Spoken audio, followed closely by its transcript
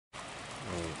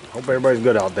Hope everybody's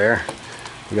good out there.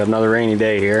 We got another rainy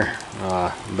day here.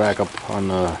 Back up on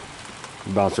the,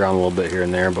 bounce around a little bit here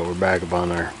and there, but we're back up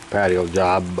on our patio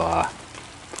job.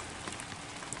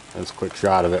 That's a quick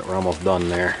shot of it. We're almost done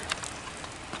there.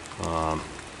 A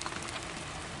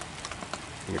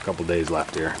couple days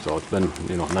left here. So it's been,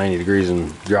 90 degrees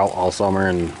and drought all summer,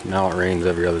 and now it rains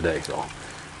every other day. So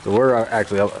we're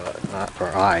actually up,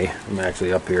 I'm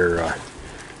actually up here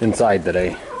inside today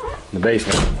in the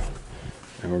basement,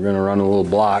 and we're going to run a little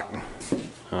block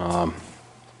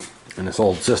in this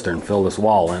old cistern, fill this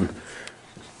wall in.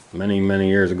 Many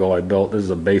years ago I built, this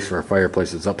is a base for a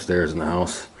fireplace that's upstairs in the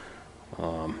house.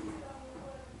 I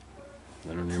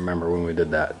don't even remember when we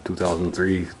did that,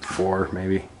 2003, 4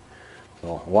 maybe, so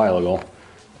a while ago.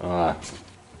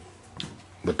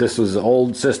 But this was an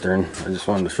old cistern. I just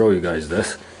wanted to show you guys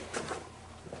this.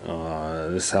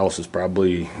 This house is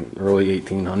probably early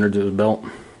 1800s it was built,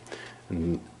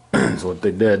 and so what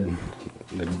they did,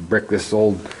 they bricked this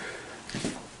old,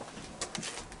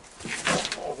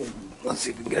 let's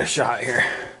see if we can get a shot here.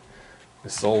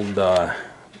 This old,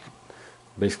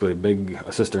 basically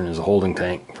a cistern is a holding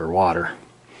tank for water,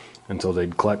 and so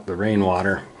they'd collect the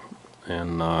rainwater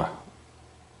and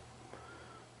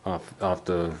off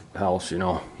the house,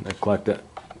 they'd collect it,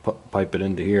 pipe it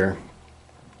into here,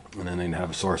 and then they'd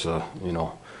have a source of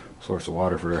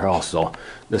water for their house. So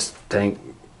this tank,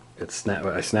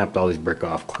 I snapped all these brick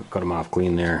off, cut them off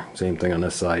clean there. Same thing on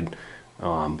this side,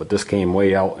 but this came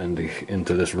way out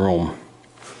into this room.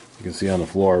 You can see on the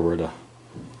floor where the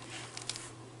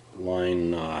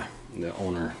line, the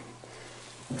owner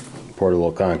poured a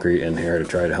little concrete in here to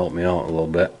try to help me out a little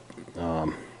bit.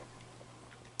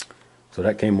 So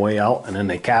that came way out, and then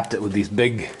they capped it with these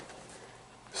big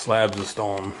slabs of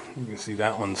stone. You can see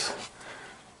that one's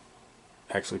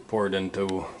actually poured into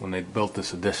when they built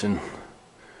this addition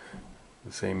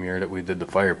the same year that we did the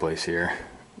fireplace here.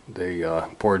 They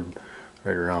poured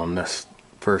right around this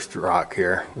first rock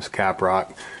here, this cap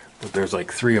rock, but there's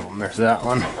like 3 of them. There's that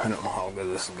one. I don't know how good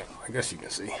this is. I guess you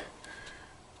can see.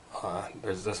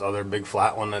 There's this other big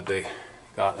flat one that they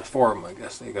got. There's 4 of them, I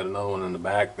guess. They got another one in the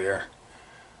back there,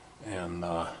 and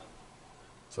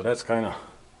so that's kind of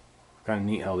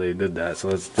neat how they did that. So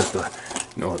it's just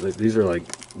these are like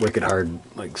wicked hard,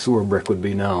 like sewer brick would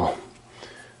be now,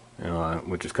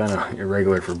 which is kind of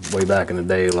irregular for way back in the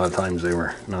day. A lot of times they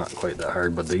were not quite that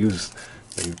hard, but they used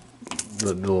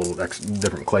the little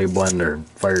different clay blend or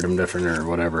fired them different or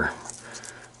whatever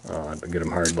to get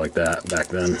them hard like that back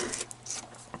then.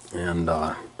 And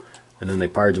then they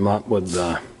parged them up with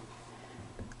a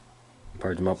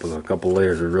couple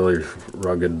layers of really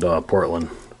rugged Portland,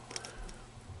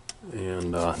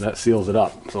 and that seals it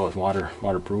up so it's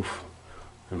waterproof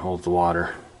and holds the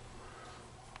water.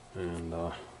 And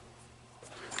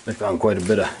they found quite a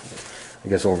bit of, I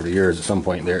guess over the years, at some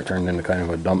point there it turned into kind of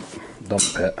a dump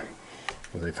pit,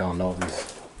 because they found all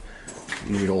these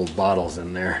neat old bottles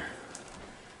in there.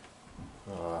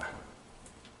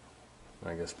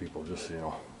 I guess people just,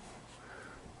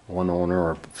 one owner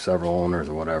or several owners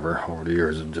or whatever over the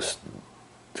years have just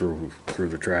threw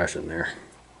the trash in there.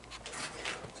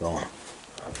 So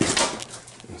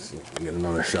let's see if we can get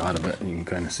another shot of it, and you can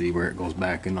kind of see where it goes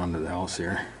back in onto the house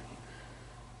here.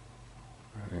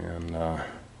 And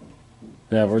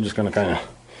yeah, we're just gonna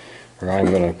I'm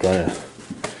gonna kind of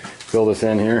fill this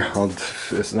in here.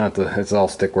 It's all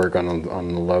stick work on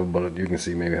the level, but you can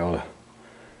see maybe how to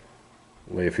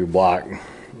lay a few block.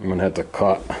 I'm gonna have to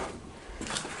cut.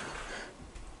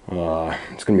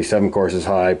 It's gonna be 7 courses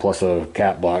high plus a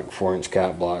cap block, 4-inch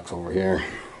cap blocks over here.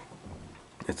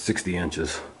 It's 60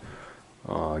 inches,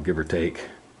 give or take.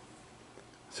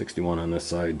 61 on this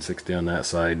side, 60 on that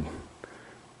side.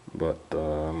 But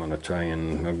I'm gonna try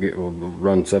and we'll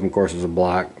run 7 courses of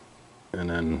block, and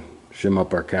then shim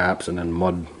up our caps, and then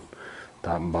mud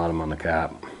top and bottom on the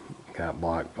cap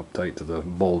block up tight to the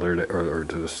boulder or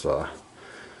to this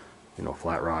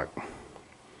flat rock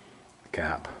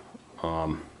cap.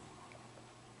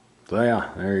 So yeah,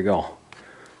 there you go.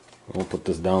 We'll put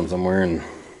this down somewhere and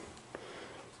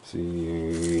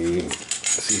see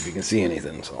if you can see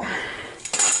anything. So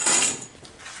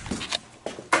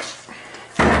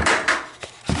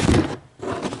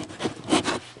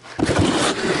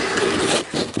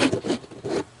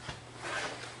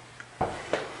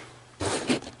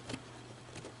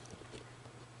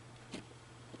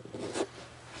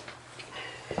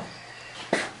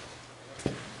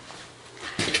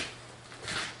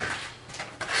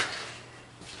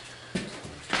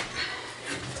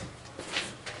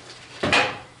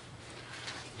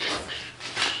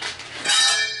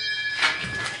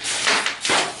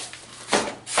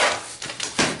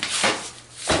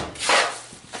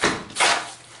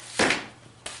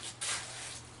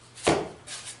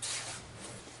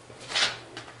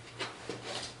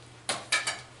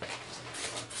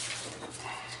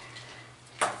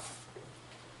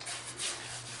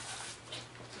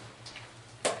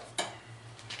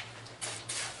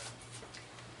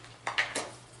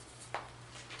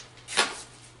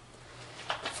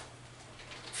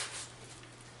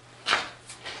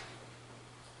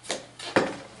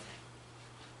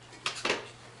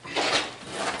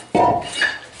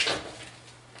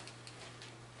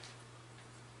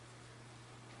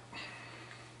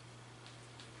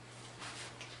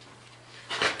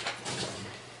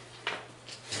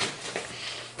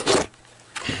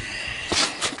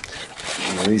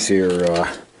these here,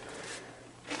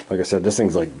 like I said, this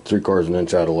thing's like 3/4 of an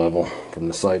inch out of level from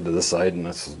this side to this side, and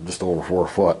that's just over 4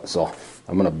 foot. So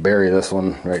I'm gonna bury this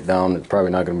one right down. It's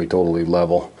probably not gonna be totally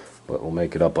level, but we'll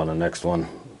make it up on the next one.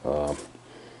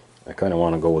 I kind of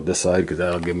want to go with this side because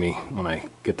that'll give me, when I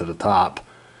get to the top,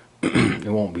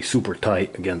 it won't be super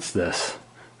tight against this,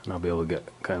 and I'll be able to get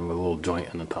kind of a little joint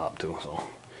in the top too. So.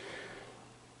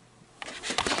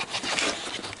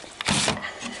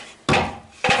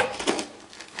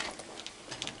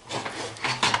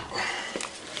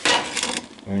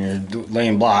 When you're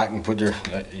laying block and put your,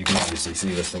 you can obviously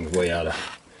see this thing's way out of,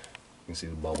 you can see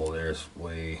the bubble there is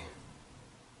way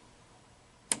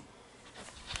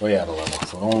out of level.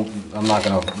 So I'm not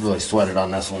going to really sweat it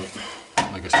on this one.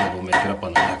 Like I said, we'll make it up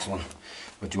on the next one.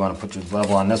 But you want to put your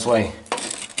level on this way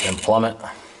and plumb it.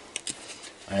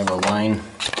 I have a line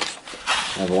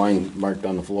marked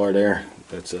on the floor there.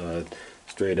 That's a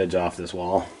straight edge off this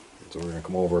wall. So we're going to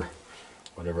come over.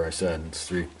 Whatever I said,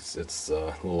 it's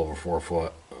a little over 4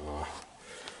 foot. I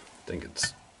think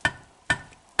it's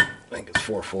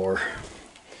 4'4".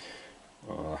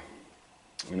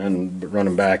 And then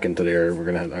running back into there, I'm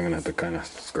gonna have to kind of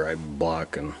scribe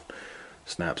block and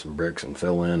snap some bricks and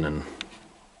fill in and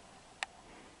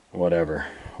whatever's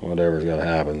got to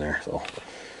happen there. So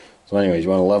anyways,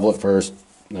 you want to level it first,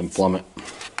 then plumb it.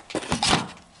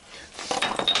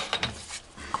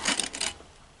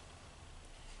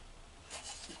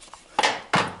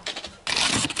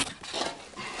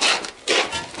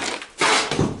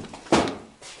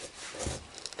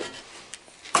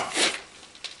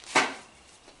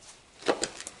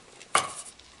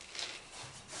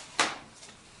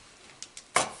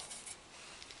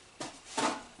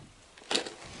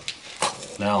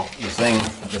 Now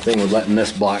the thing with letting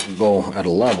this block go at a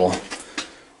level, right?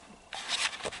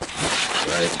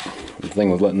 The thing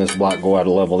with letting this block go at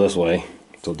a level this way,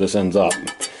 so this ends up,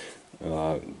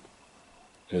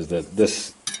 is that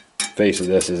this face of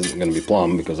this isn't going to be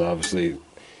plumb, because obviously,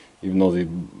 even though these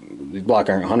blocks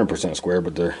aren't 100% square,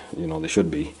 but they're, you know, they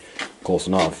should be close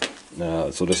enough.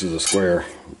 So this is a square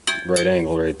right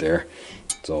angle right there.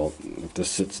 So if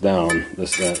this sits down,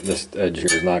 this edge here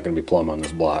is not going to be plumb on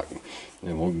this block.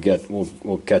 And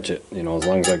we'll catch it, you know, as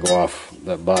long as I go off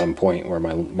that bottom point where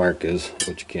my mark is,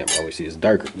 which you can't probably see. It's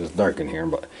dark in here,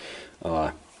 but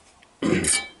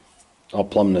I'll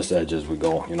plumb this edge as we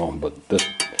go, you know. But this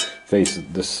face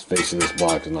of this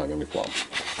block is not going to be plumb.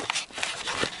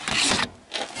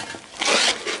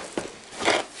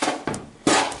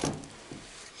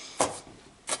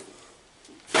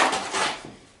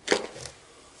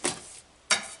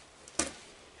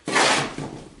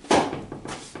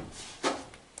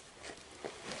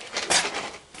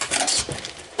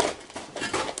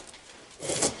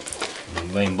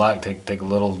 Laying block, take a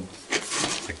little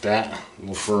like that, a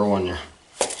little furrow on your,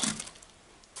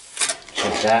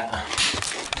 like that.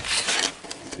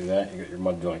 See that? You got your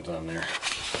mud joints on there.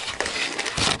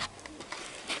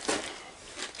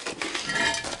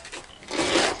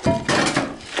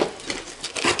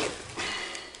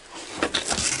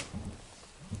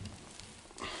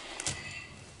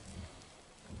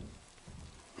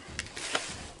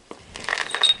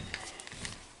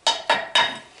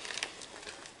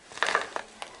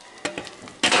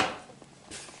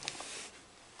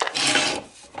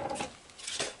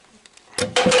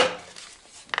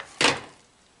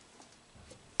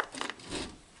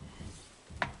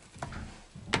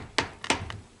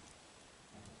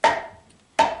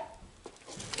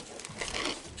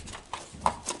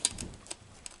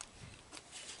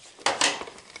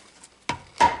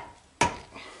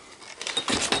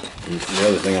 The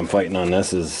other thing I'm fighting on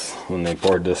this is when they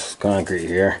poured this concrete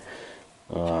here.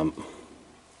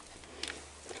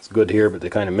 It's good here, but they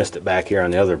kind of missed it back here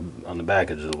on the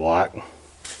back edge of the block.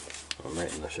 I'm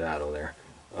right in the shadow there.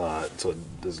 So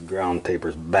this ground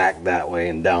tapers back that way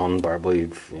and down probably,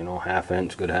 you know,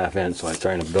 good half inch. So I'm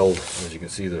trying to build, as you can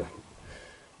see the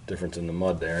difference in the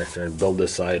mud there, trying to build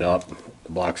this side up.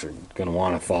 The blocks are going to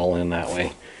want to fall in that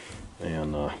way,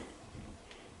 and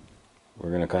we're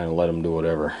going to kind of let them do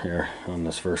whatever here on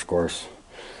this first course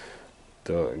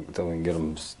until we can get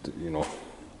them, you know,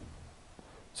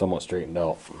 somewhat straightened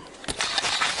out.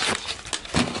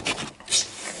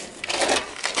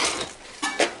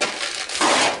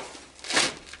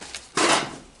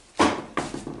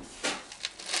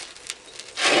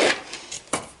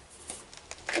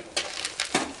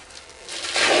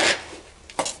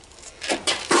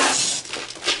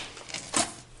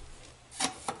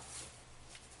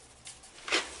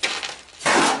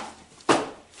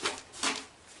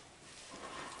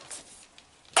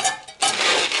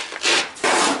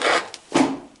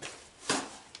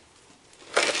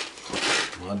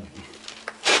 mud.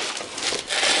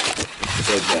 Just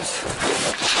like this.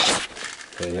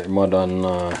 Okay, get your mud on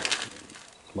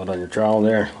your trowel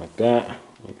there, like that.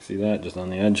 You can see that just on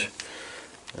the edge,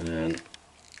 and then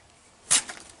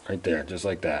right there, just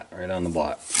like that, right on the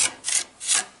block.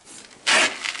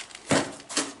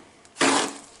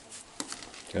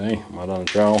 Okay, mud on the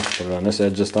trowel. Put it on this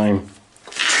edge this time,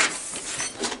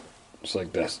 just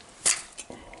like this.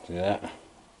 See that?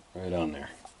 Right on there.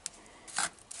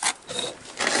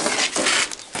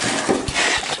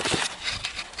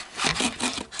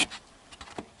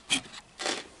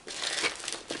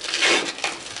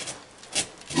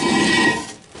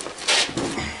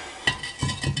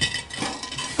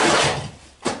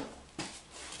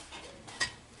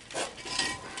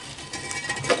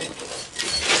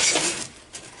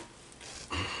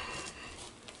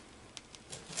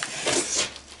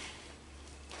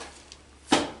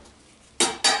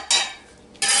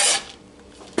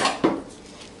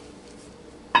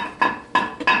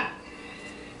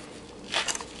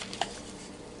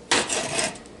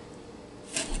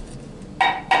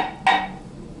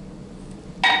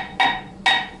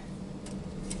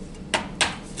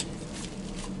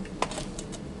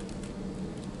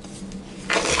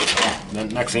 Then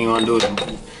next thing you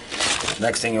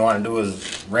want to do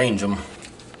is range them.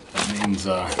 That means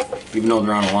even though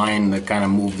they're on a line, they kind of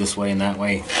move this way and that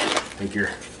way. Take your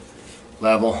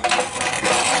level.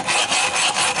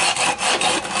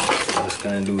 Just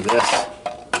kind of do this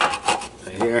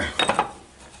right here.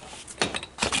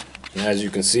 And as you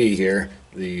can see here,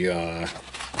 the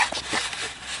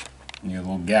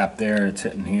little gap there, it's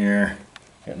hitting here,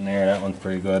 hitting there. That one's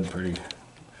pretty good, pretty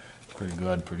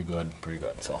good.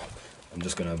 So I'm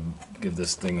just gonna give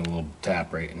this thing a little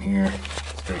tap right in here,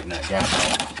 straighten that gap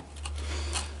out.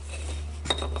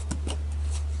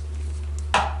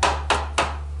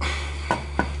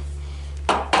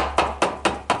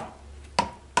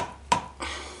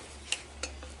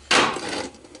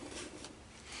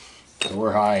 So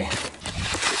we're high,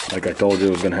 like I told you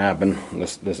was gonna happen.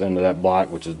 This end of that block,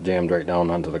 which is jammed right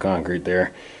down onto the concrete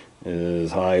there,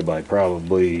 is high by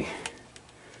probably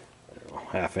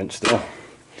 ½ inch still.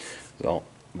 So,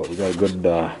 but we got a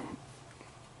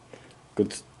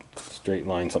good straight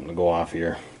line, something to go off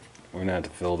here. We're gonna have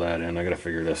to fill that in. I gotta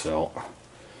figure this out.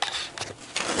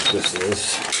 What this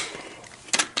is.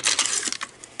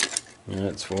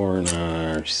 That's 5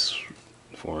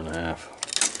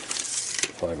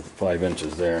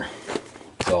 inches there.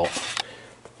 So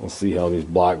we'll see how these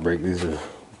block break. These are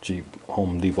cheap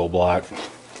Home Depot block.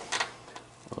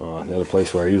 The other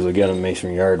place where I usually get them,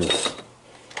 Masonry Yard, was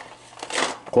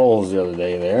closed the other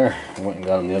day there. I went and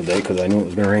got them the other day because I knew it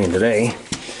was going to rain today.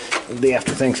 The day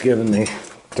after Thanksgiving, they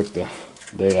took the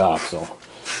day off, so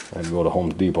I had to go to Home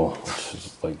Depot, which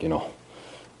is like, you know,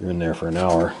 you're in there for an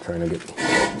hour trying to get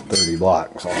 30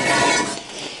 blocks. So.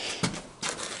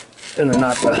 And they're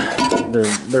not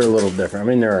they're a little different. I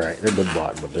mean, they're alright. They're good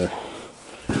block, but they're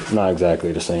not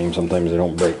exactly the same. Sometimes they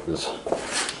don't break as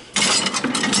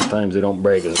nice.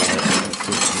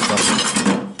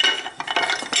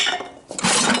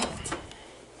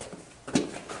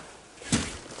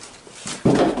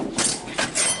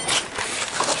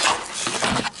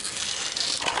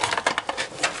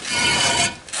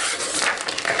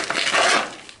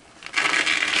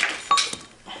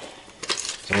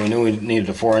 So we knew we needed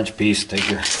a 4-inch piece. Take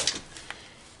your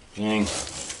thing,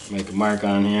 make a mark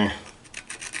on here.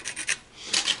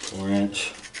 4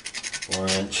 inch, 4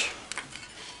 inch.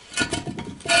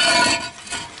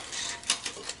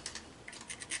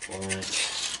 4 inch,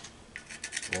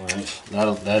 4 inch.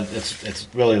 It's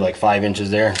really like 5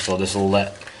 inches there. So this will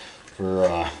let for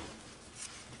a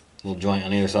little joint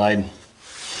on either side.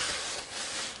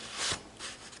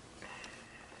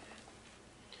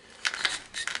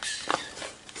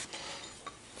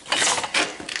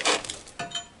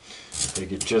 Take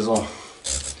your chisel,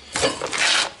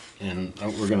 and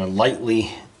we're going to lightly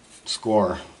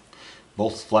score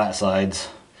both flat sides.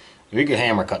 We could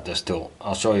hammer cut this too.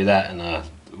 I'll show you that, and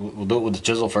we'll do it with the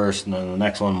chisel first, and then the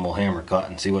next one we'll hammer cut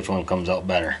and see which one comes out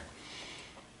better.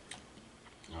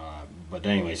 But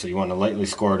anyway, so you want to lightly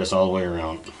score this all the way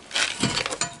around.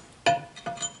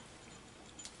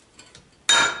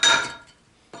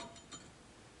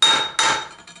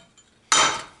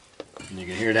 And you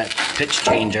can hear that pitch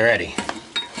change already.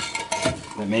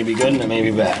 That may be good and it may be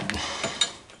bad.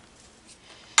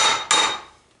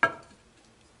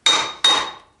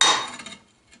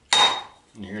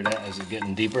 You hear that as it's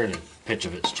getting deeper, the pitch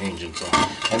of it's changing, so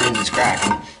that means it's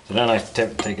cracking. So then I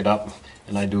take it up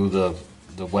and I do the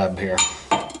web here.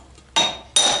 And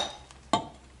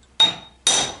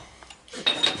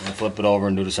I flip it over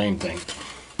and do the same thing.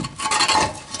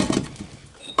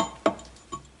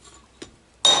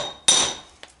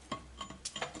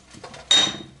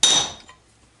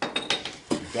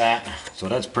 So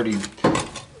that's pretty,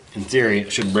 in theory,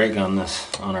 it should break on this,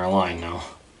 on our line now.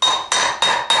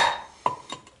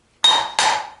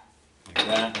 Like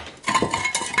that.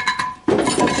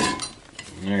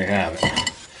 And there you have it.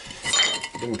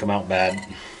 Didn't come out bad.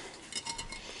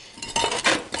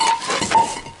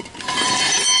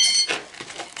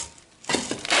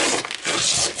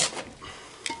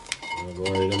 I'll go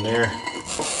right in there.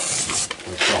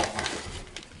 That's all.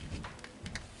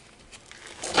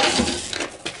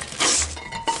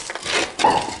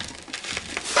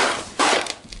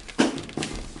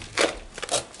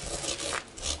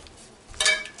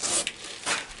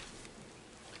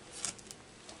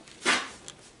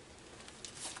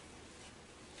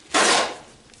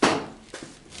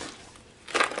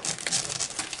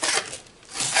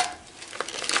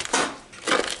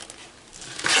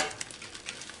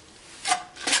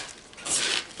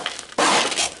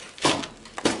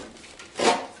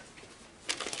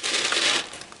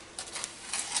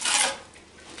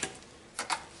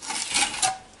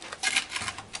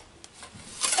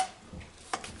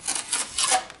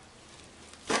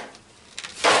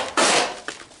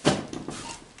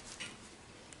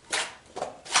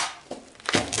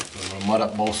 Mud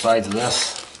up both sides of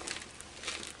this.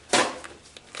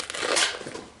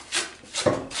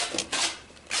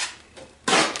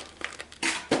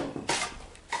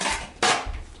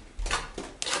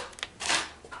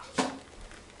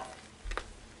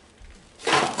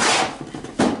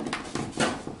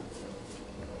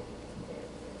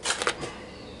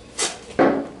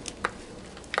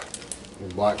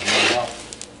 Black mud up.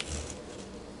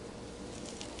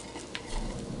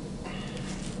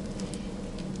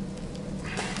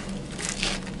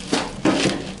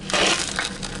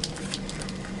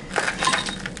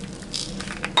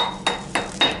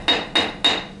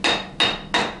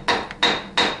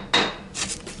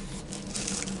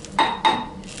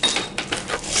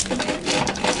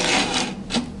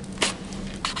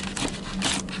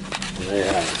 There you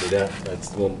have it. See that?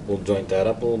 We'll joint that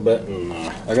up a little bit, and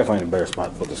I gotta find a better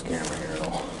spot to put this camera here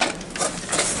though.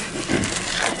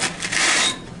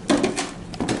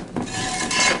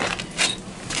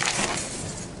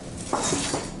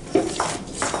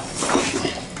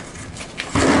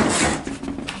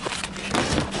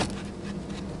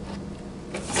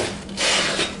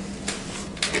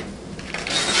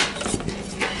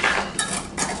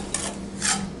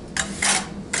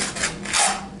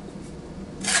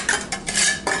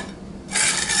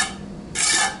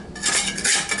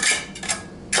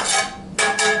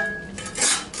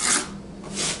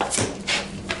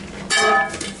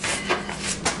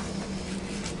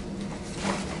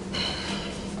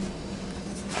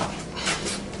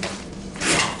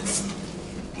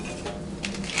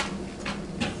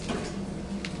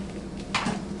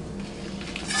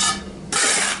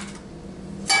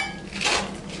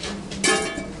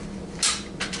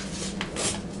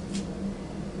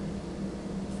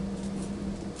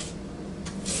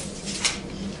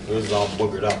 This is all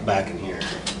boogered up back in here.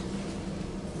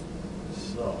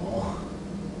 So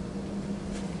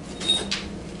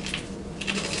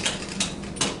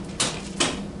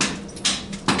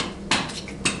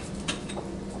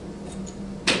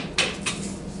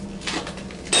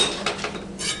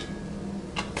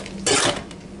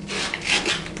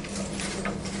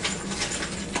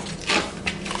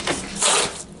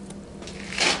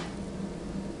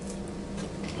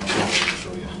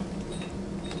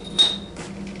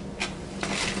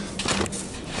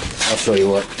I'll show you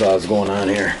what's going on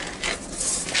here.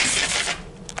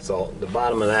 So the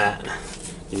bottom of that,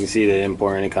 you can see they didn't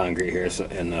pour any concrete here. So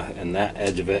and that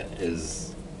edge of it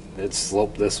it's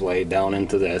sloped this way down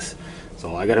into this.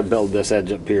 So I got to build this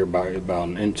edge up here by about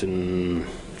an inch and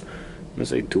let's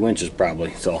say 2 inches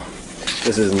probably. So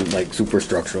this isn't like super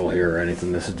structural here or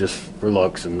anything. This is just for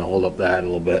looks and to hold up that a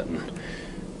little bit. And,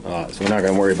 so we're not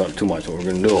going to worry about it too much. What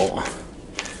we're going to do,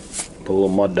 put a little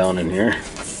mud down in here.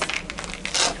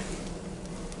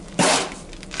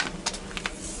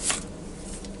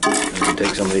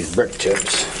 Take some of these brick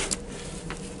chips,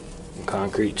 and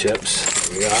concrete chips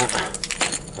that we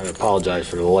got. I apologize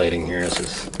for the lighting here. This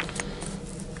is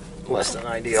less than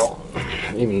ideal.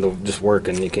 Even though just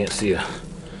working, you can't see a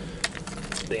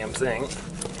damn thing.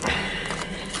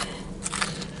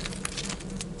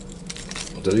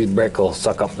 So these brick will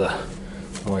suck up the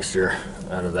moisture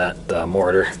out of that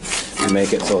mortar to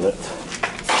make it so that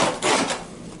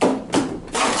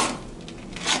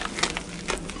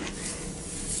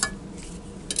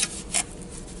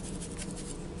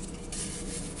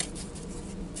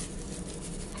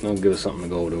it'll give us something to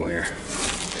go to here.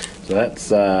 So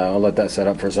that's, I'll let that set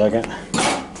up for a second.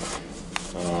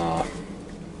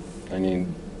 I need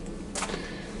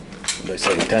I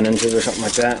say, 10 inches or something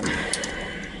like that.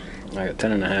 I got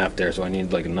 10.5 there, so I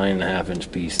need like a 9.5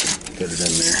 inch piece to fit it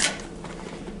in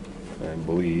there, I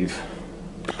believe.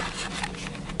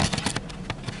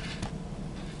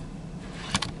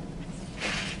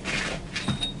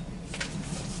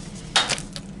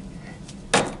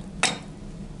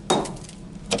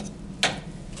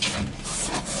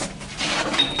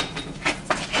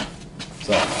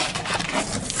 So,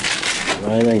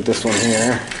 I think this one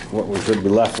here, what we could be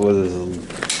left with is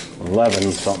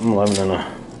 11 something, 11 and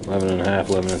a half,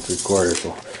 11 and 3/4. So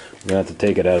we're gonna have to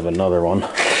take it out of another one.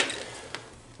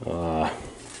 Well,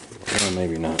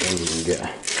 maybe not. Maybe we can get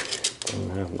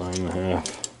 10.5,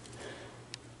 9.5.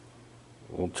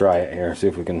 We'll try it here. See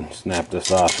if we can snap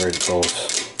this off right at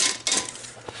those.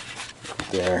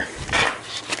 There.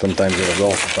 Sometimes it'll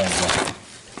go. Sometimes not.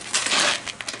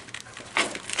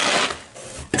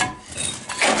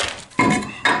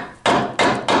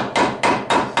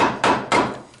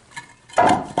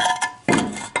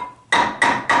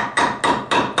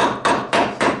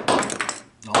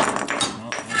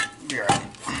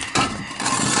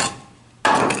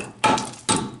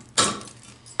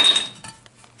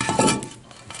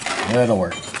 That'll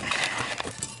work.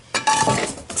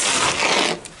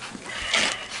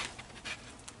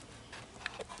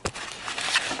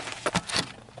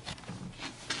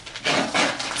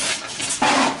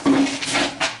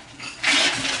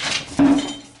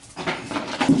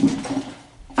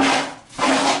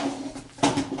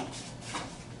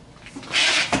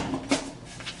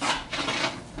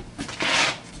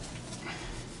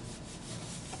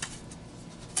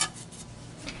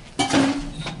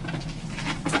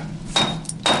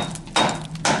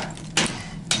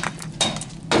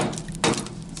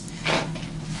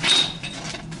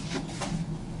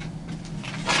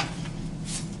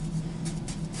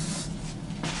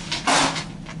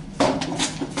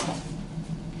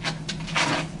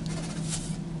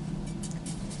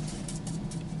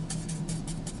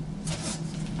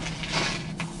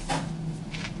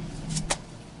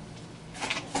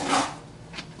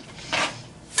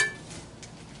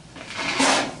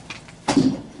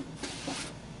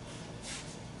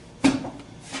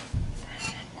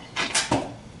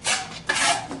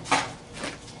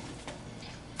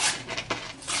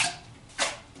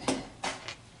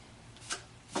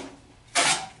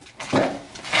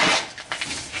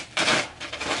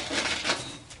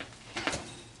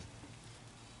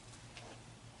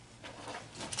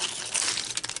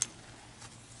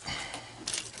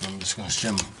 I'm just going to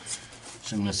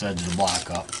shim this edge of the block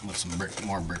up with some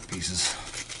more brick pieces,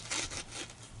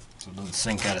 so it doesn't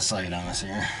sink out of sight on us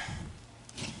here.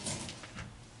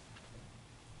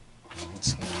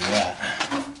 Let's do that.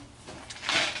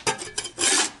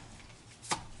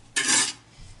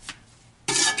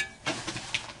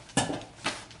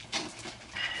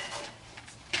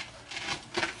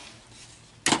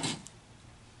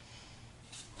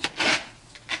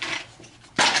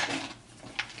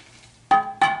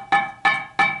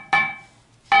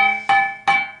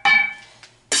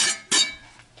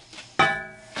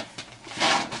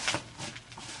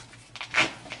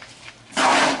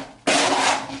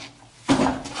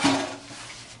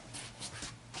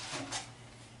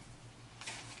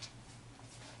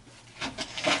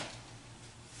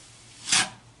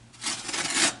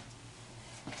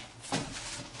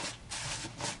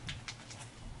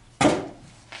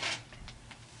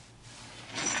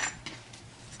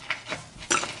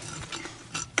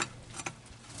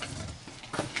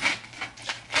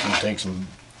 Take some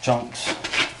chunks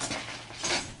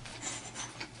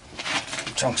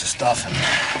of stuff and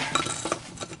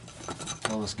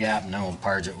fill this gap, and then we'll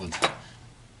parge it with,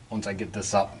 once I get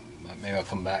this up, maybe I'll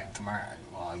come back tomorrow.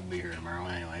 Well, I'll be here tomorrow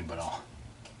anyway, but I'll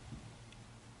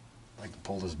like to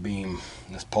pull this beam,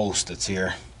 this post that's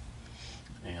here,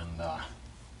 and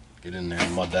get in there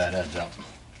and mud that edge up.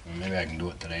 And maybe I can do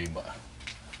it today, but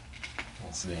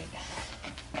we'll see.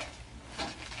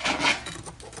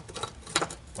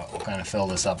 But we'll kind of fill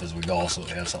this up as we go so we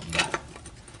have something to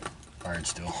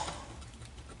parge to.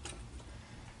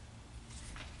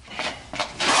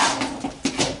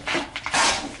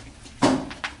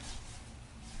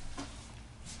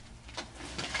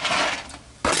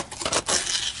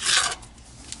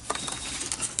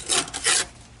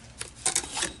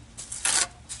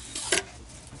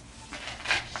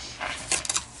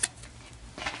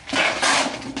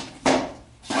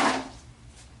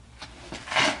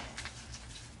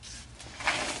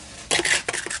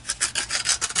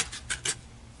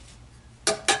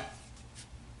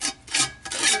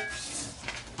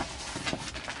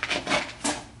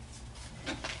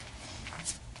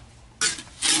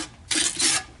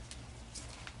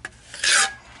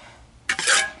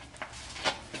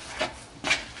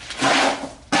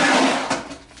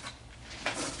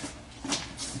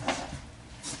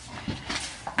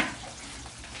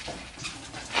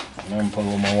 I'm gonna put a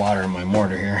little more water in my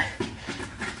mortar here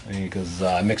because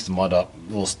I mixed the mud up a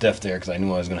little stiff there because I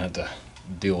knew I was gonna have to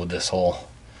deal with this whole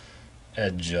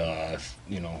edge,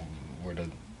 you know, where the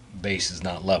base is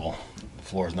not level, the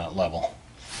floor is not level.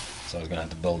 So I was gonna have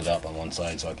to build it up on one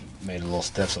side, so I made it a little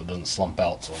stiff so it doesn't slump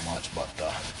out so much. But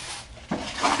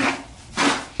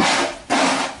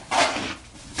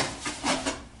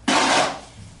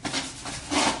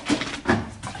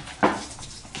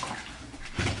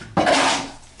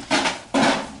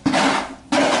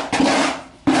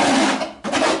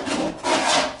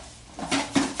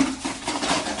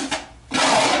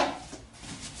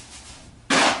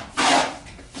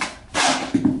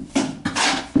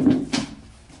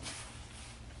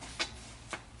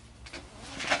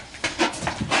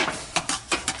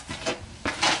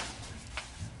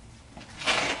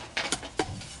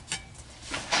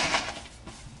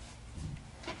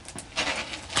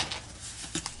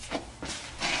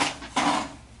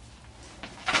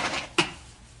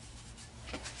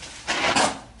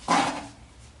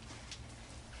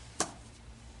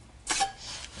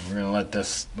we're gonna let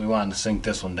this, we wanted to sink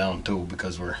this one down too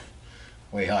because we're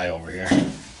way high over here.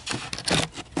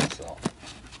 So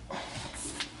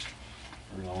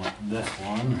we're gonna let this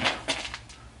one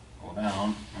go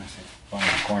down. Let's see, find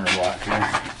a corner block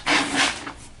here.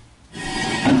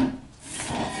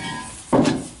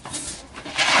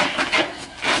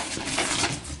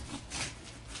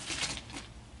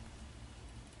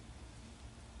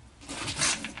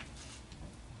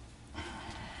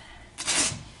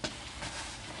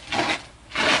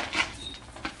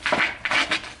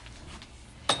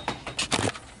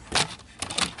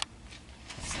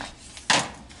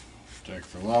 Check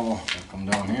for level. I'll come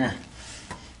down here.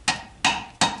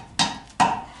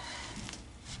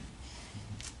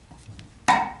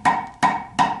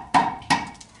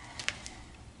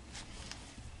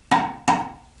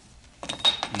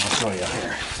 And I'll show you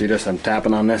here. See this? I'm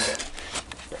tapping on this.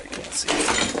 I can't see it.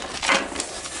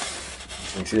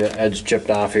 You can see that edge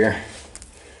chipped off here.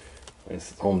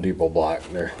 It's Home Depot block.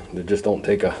 They just don't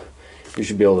take a. You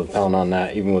should be able to pound on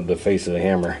that even with the face of the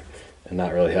hammer and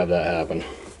not really have that happen.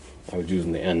 I was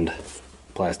using the end,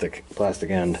 plastic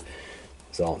end,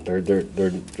 so they're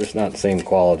just not the same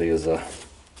quality as the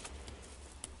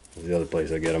other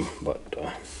place I get them, but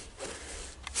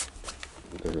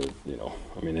they're, you know,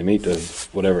 I mean they meet the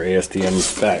whatever ASTM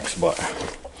specs, but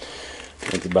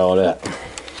that's about it.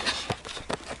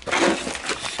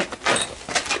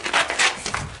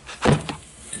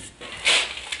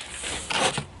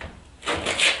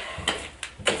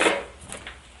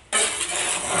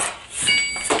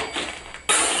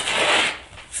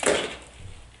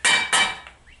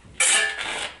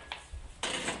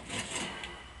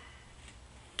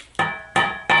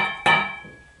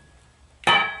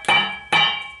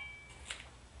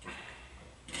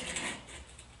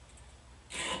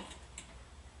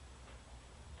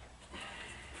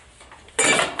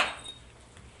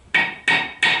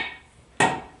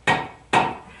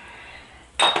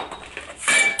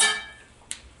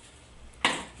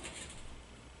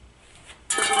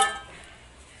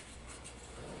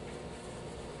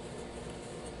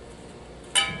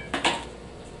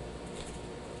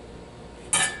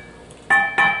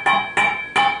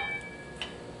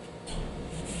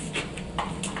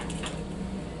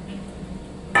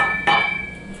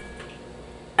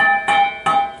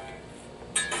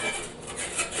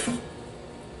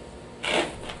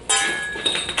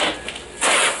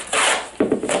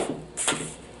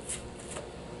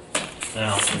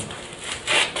 Now,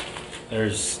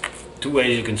 there's two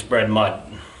ways you can spread mud.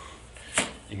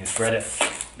 You can spread it,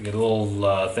 you get a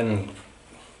little thin,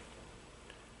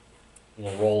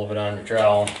 little roll of it on your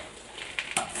trowel,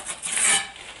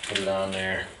 put it on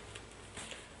there,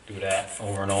 do that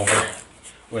over and over,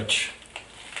 which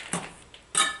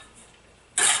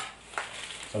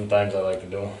sometimes I like to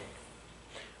do.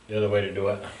 The other way to do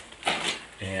it,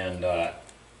 and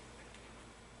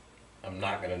I'm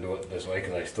not going to do it this way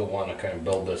because I still want to kind of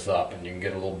build this up, and you can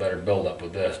get a little better build up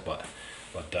with this. But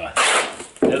the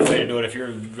other way to do it, if you're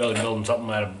really building something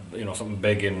out of, you know, something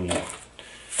big and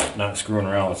not screwing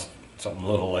around with something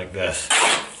little like this,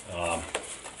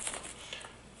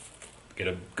 get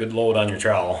a good load on your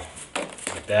trowel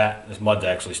like that. This mud's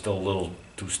actually still a little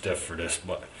too stiff for this,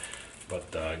 but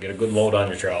get a good load on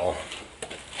your trowel.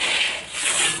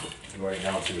 Right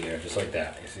down through there, just like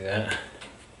that. You see that?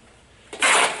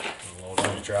 Load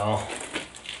on your trowel.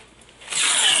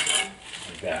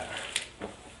 Like that.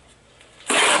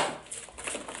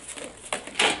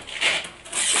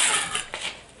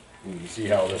 You can see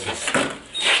how this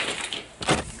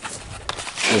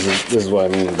is what I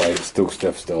mean by it's too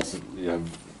stiff still. So you have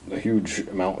a huge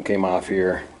amount came off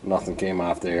here, nothing came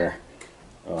off there.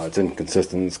 It's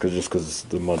inconsistent. It's just because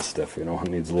the mud's stiff, you know, it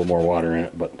needs a little more water in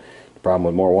it. But the problem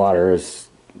with more water is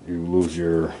you lose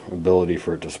your ability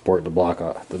for it to support the block,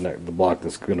 the block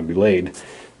that's going to be laid.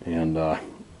 And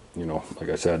you know, like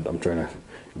I said, I'm trying to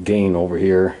gain over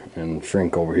here and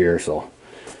shrink over here, so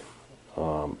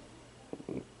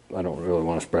I don't really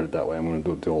want to spread it that way. I'm going to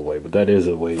do it the old way, but that is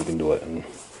a way you can do it. And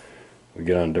we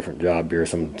get on a different job here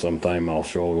sometime. I'll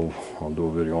do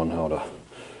a video on how to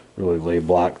really lay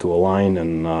block to a line,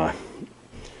 and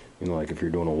you know, like if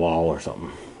you're doing a wall or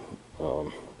something,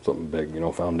 something big, you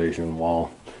know, foundation,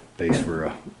 wall, base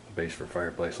for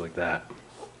fireplace like that.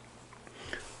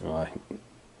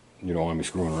 You don't want to be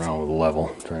screwing around with a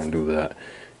level trying to do that.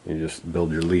 You just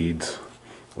build your leads,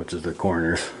 which is the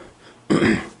corners,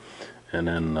 and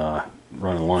then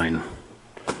run a line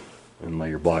and lay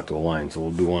your block to a line. So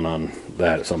we'll do one on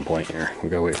that at some point here. We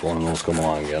gotta wait for one of those to come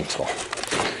along again. So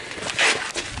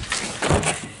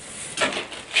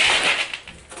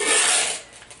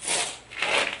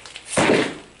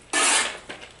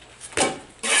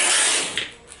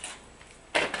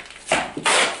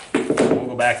we'll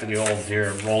go back to the old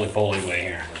here roly-poly way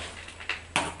here.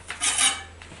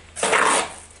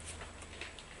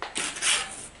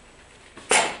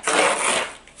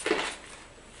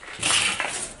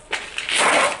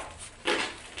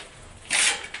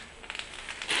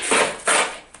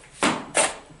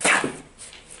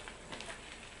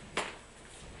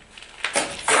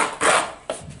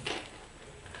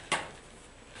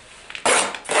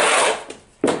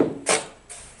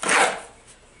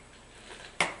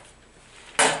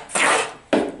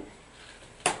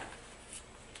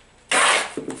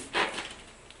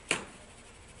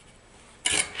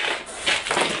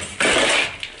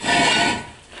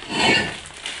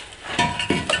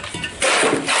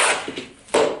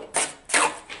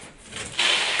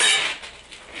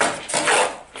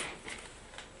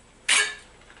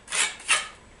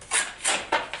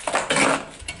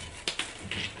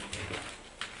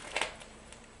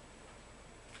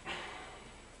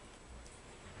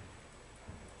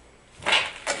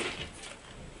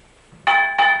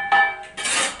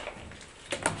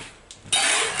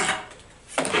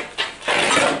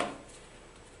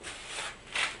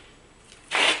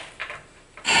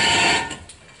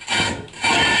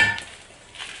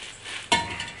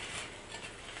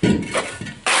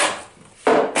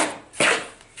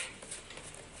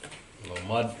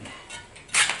 Mud.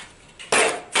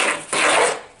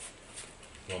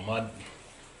 Little mud.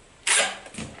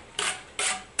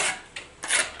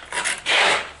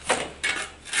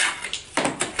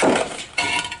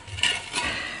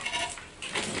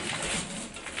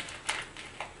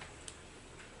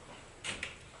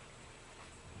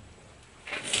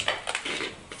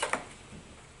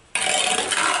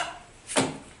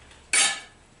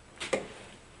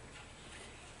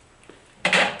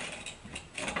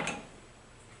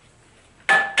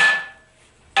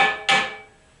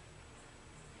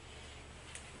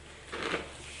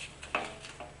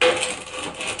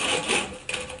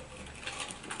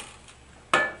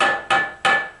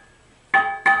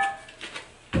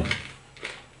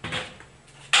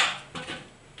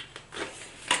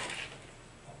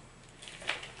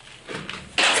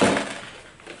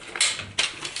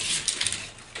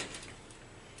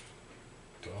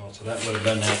 So that would have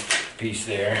been that piece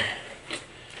there.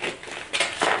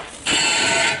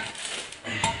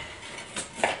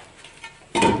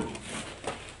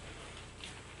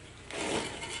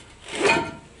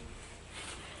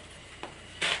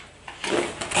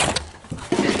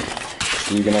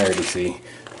 You can already see,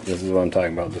 this is what I'm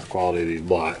talking about, this quality of these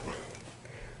blocks.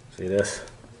 See this?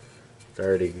 It's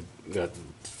already got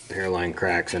hairline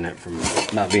cracks in it from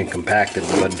not being compacted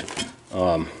good.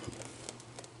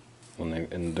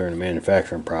 During the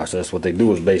manufacturing process, what they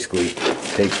do is basically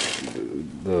take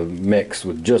the mix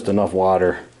with just enough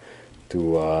water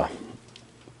to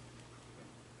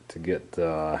get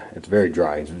it's very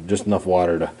dry. It's just enough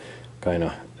water to kind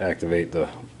of activate the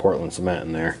Portland cement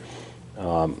in there.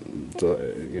 So,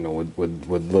 you know,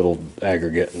 with little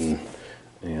aggregate and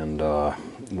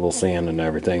little sand and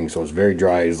everything. So it's very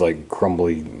dry. It's like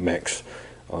crumbly mix.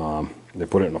 They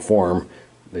put it in a form.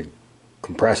 They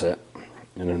compress it.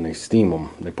 And then they steam them.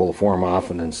 They pull the form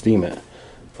off and then steam it.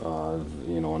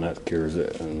 You know, and that cures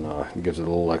it and gives it a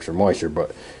little extra moisture.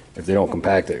 But if they don't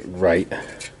compact it right,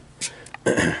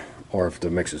 or if the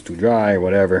mix is too dry or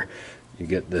whatever, you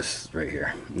get this right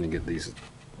here. And you get these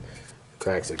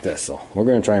cracks like this. So we're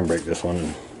going to try and break this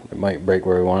one. It might break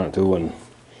where we want it to, and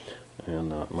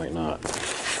it might not.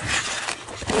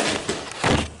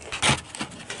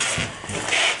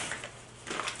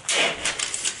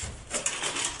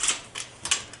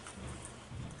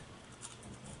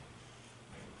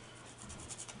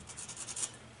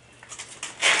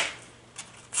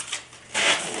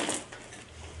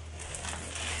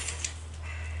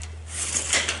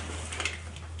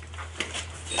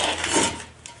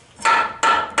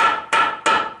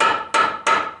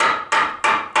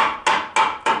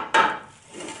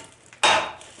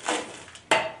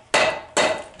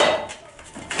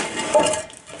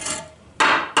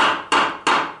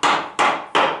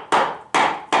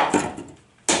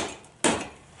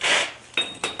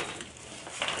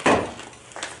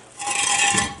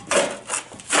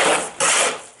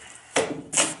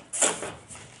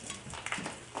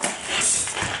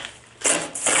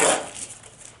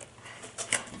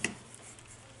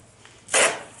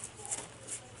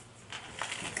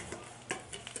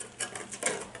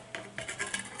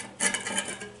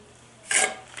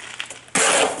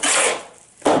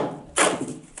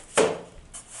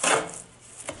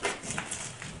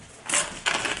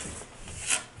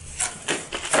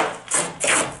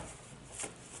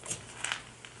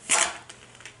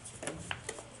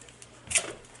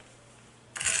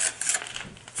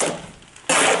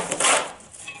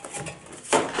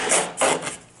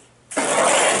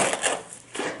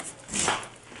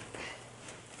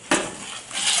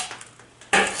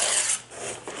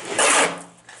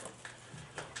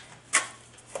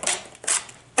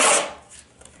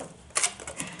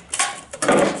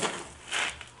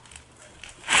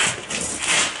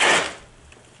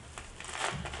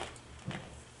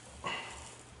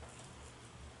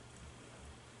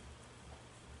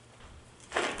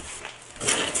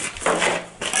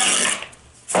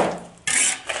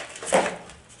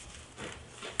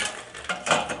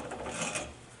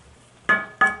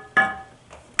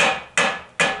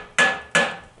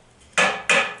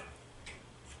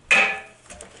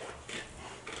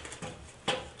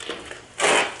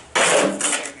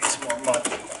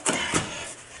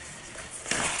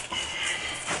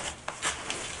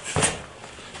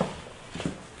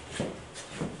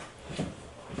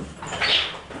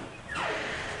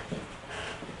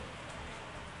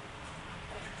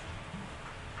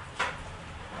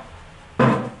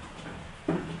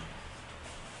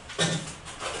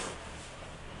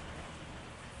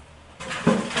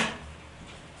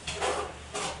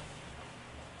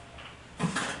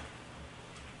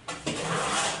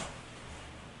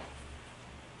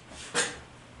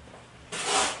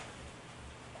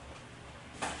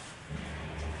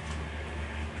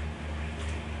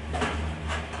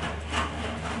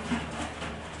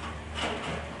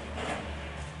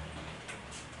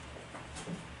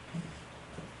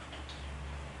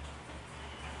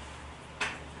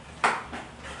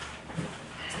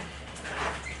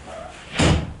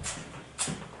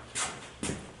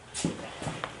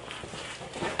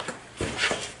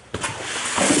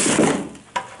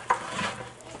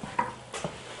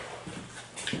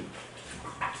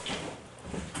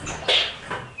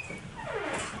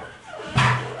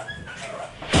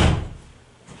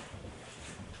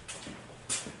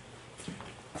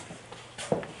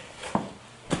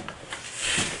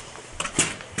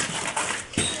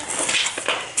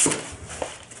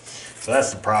 So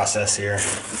that's the process here.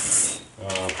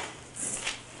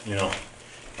 You know,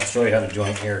 I'll show you how to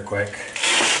joint here quick.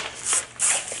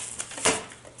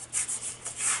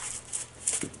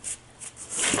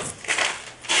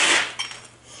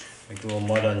 Make a little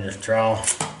mud on your trowel.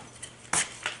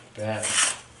 That,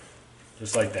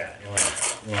 just like that. You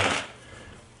want.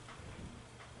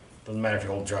 Doesn't matter if you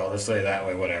hold the trowel this way, that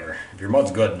way, whatever. If your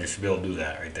mud's good, you should be able to do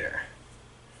that right there.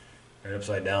 Right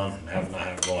upside down, not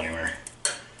have it go anywhere.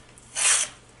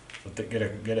 But get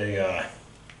a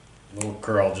little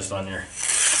curl just on your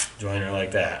joiner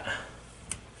like that.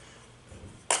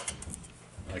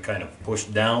 I kind of push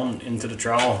down into the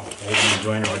trowel, holding the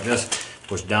joiner like this,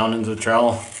 push down into the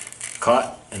trowel,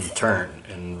 cut and turn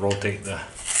and rotate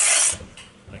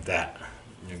like that.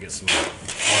 You'll get some mud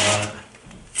on it.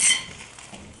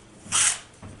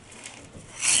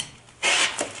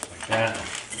 Like that.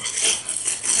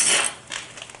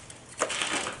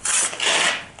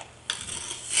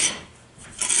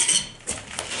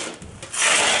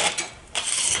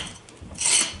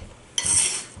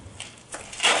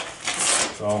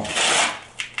 So,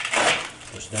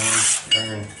 push down,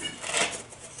 turn.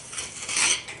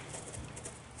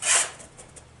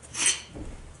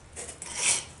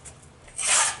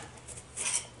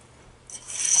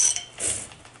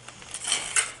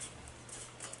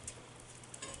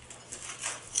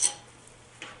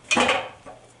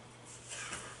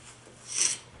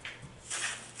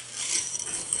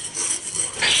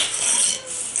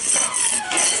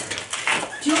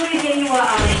 Do you want me to get you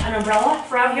an umbrella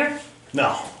for out here?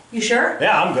 No. You sure?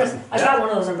 Yeah, I'm good. I got one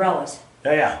of those umbrellas.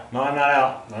 Yeah. No, I'm not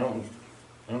out. I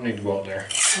don't need to go out there.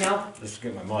 No? Just to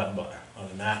get my mud, but other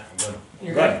than that, I'm good.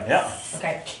 You're good? Yeah.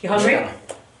 Okay. You hungry? Yeah.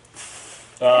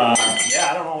 Yeah,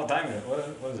 I don't know what time it is. What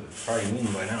is it? It's probably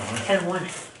noon by now, huh? 10 and 1.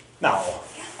 No.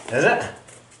 Is it?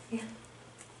 Yeah.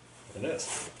 It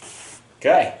is.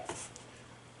 Okay.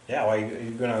 Yeah, well,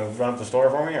 you gonna run up the store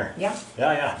for me, or? Yeah.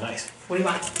 Yeah, nice. What do you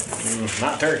want?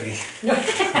 Not turkey.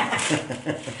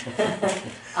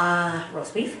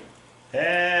 Roast beef?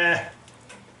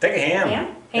 Take a ham.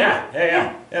 Ham? Yeah.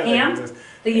 Ham? Just-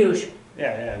 The usual.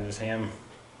 yeah, just ham.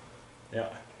 Yeah.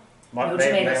 No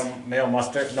tomatoes? Mayo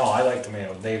mustard? No, I like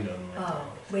tomatoes. Dave doesn't like Oh,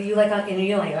 but you like and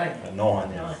you like onion. No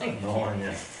onion. No onion. No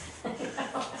onion.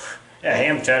 Yeah,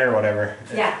 ham, cheddar, whatever.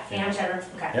 Yeah, ham cheddar.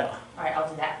 Okay. Yeah. All right, I'll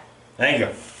do that. Thank you.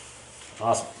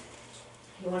 Awesome.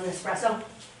 You want an espresso?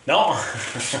 No.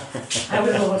 I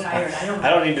was a little tired. I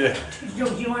don't need to.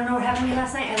 Do you want to know what happened to me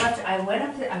last night? I went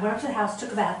up to the house,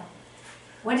 took a bath,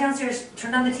 went downstairs,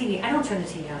 turned on the TV. I don't turn the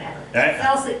TV on ever. Right.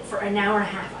 Fell asleep for an hour and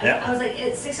a half. Yeah. I was like,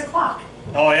 it's 6 o'clock.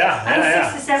 Oh yeah. I was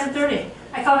Yeah. 6 to 7:30.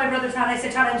 I called my brother Todd. I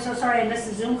said, Todd, I'm so sorry I missed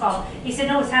the Zoom call. He said,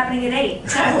 no, it's happening at 8.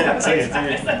 So you're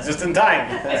just in time.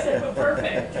 I said, well,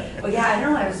 perfect. Well, yeah, I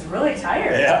know. I was really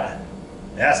tired. Yeah.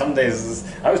 Yeah. Some days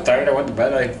I was tired. I went to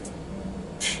bed. I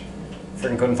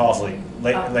freaking couldn't fall asleep.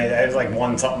 Late. I was like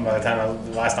 1 something by the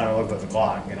time last time I looked at the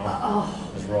clock. You know.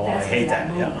 Oh, Just rolling. I that's hate that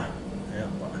that. mood. Yeah.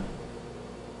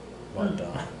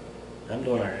 But I'm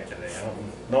doing all right today.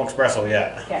 No espresso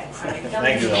yet. okay. All right.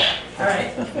 Thank you though. All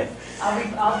right.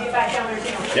 I'll get back down there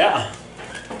too. Yeah.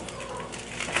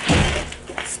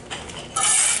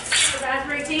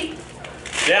 Raspberry tea?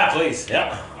 Yeah, please.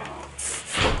 Yeah.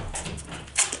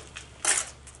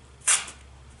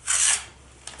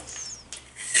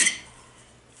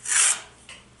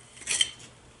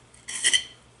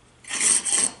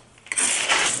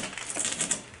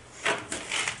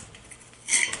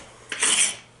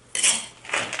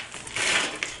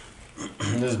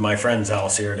 This is my friend's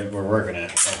house here that we're working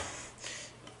at. So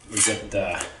we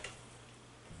get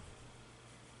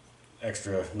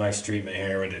extra nice treatment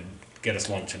here. They get us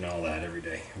lunch and all that every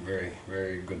day. Very,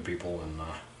 very good people, and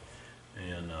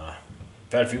I've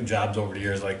had a few jobs over the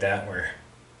years like that where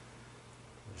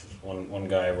this is one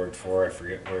guy I worked for. I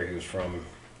forget where he was from.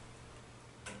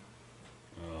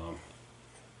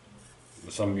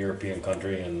 Some European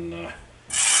country, and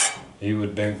he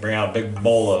would bring out a big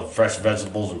bowl of fresh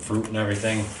vegetables and fruit and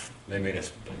everything. They made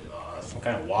us some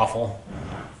kind of waffle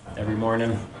every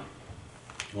morning.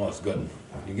 Well, it's good.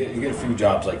 You get a few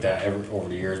jobs like that over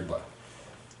the years, but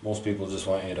most people just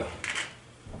want you to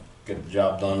get the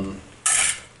job done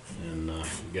and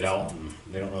get out, and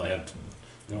they don't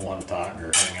want to talk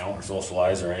or hang out or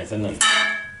socialize or anything, and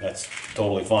that's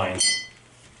totally fine.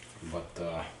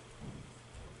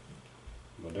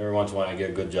 But every once in a while I get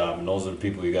a good job, and those are the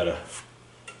people you gotta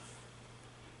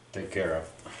take care of,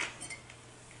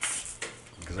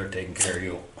 because they're taking care of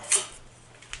you.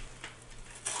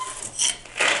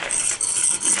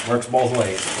 Works both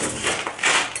ways.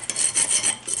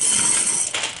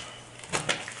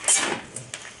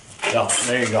 Yeah,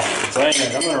 there you go. So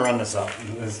anyways, I'm gonna run this up.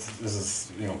 This is,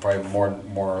 you know, probably more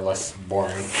or less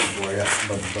boring for you,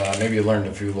 but maybe you learned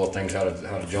a few little things, how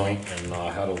to joint and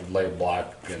how to lay a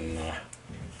block and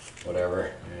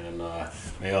whatever. And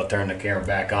maybe I'll turn the camera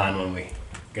back on when we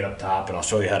get up top, and I'll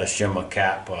show you how to shim a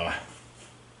cap. Show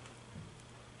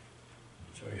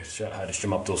you how to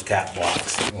shim up those cap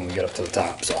blocks when we get up to the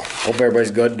top. So hope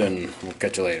everybody's good, and we'll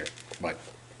catch you later. Bye.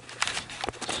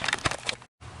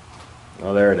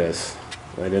 Oh, there it is.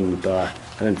 I didn't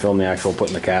film the actual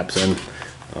putting the caps in.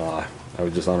 I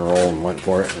was just on a roll and went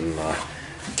for it, and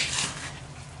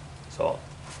so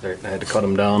there, I had to cut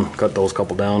them down, cut those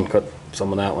couple down, cut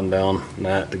some of that one down, and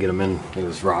that to get them in.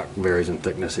 This rock varies in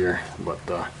thickness here, but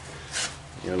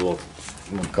you know, a little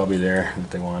cubby there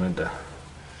that they wanted to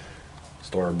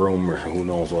store a broom or who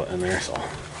knows what in there. So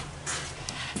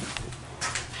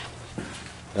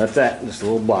that's that. Just a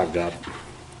little block job.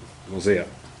 We'll see ya.